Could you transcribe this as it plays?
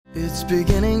It's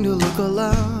beginning to look a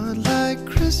lot like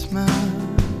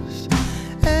Christmas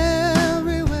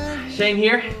everywhere. Shane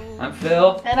here. I'm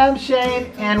Phil. And I'm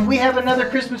Shane, and we have another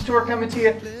Christmas tour coming to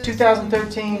you,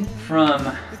 2013.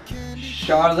 From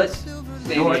Charlotte,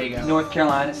 Diego. North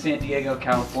Carolina, San Diego,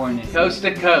 California. Coast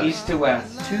to coast. East to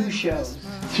west. 2 shows.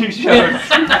 2 shows.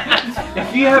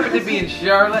 If you happen to be in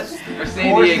Charlotte or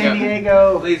San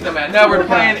Diego, please come out. No, we're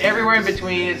playing everywhere in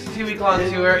between. It's a 2-week-long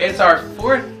tour. It's our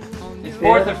fourth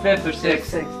Fourth or fifth or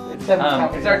sixth. It's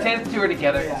 7th. It's our 10th tour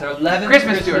together. It's our 11th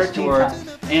Christmas tour.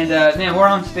 And man, we're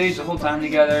on stage the whole time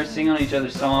together, singing on each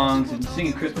other's songs and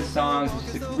singing Christmas songs.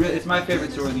 It's my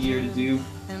favorite tour of the year to do.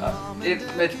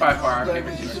 It's by far our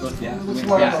favorite tour. Yeah, It's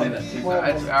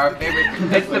It's our favorite.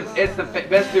 It's the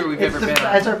best tour we've ever been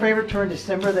on. It's our favorite tour in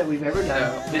December that we've ever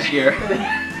done. This year.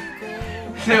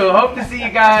 So hope to see you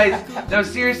guys. No,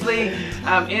 seriously,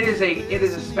 it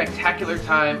is a spectacular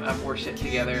time of worship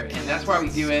together, and that's why we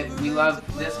do it. We love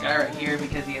this guy right here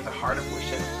because he has a heart of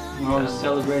worship. We're all just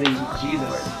celebrating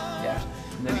Jesus. Yeah,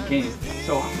 And then he came.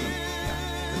 So awesome.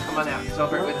 So come on out,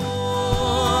 celebrate with us.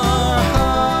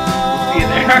 We'll see you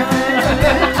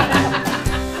there.